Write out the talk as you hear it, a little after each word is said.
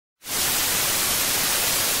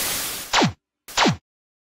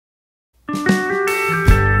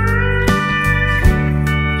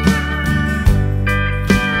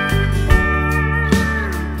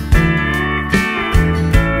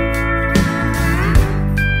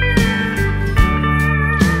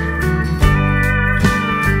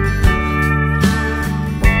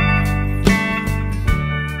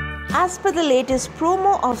latest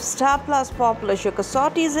promo of Star Plus popular show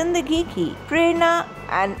Kasauti Zindagi Ki. Prerna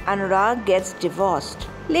and Anurag gets divorced.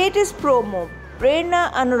 Latest promo: Prerna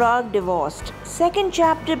Anurag divorced. Second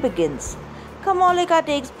chapter begins. Kamalika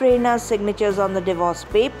takes Prerna's signatures on the divorce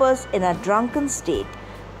papers in a drunken state.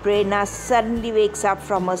 Prerna suddenly wakes up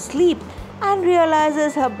from her sleep and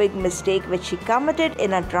realizes her big mistake which she committed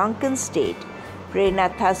in a drunken state.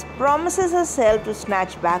 Prerna thus promises herself to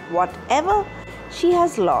snatch back whatever she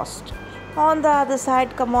has lost. On the other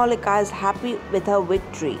side, Kamalika is happy with her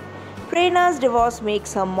victory. Prerna's divorce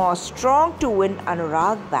makes her more strong to win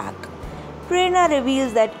Anurag back. Prerna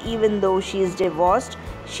reveals that even though she is divorced,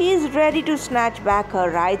 she is ready to snatch back her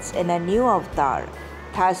rights in a new avatar.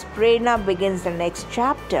 Thus, Prerna begins the next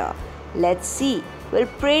chapter. Let's see, will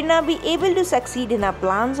Prerna be able to succeed in her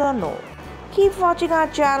plans or no? Keep watching our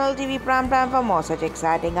channel TV Prime Time for more such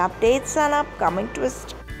exciting updates and upcoming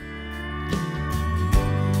twists.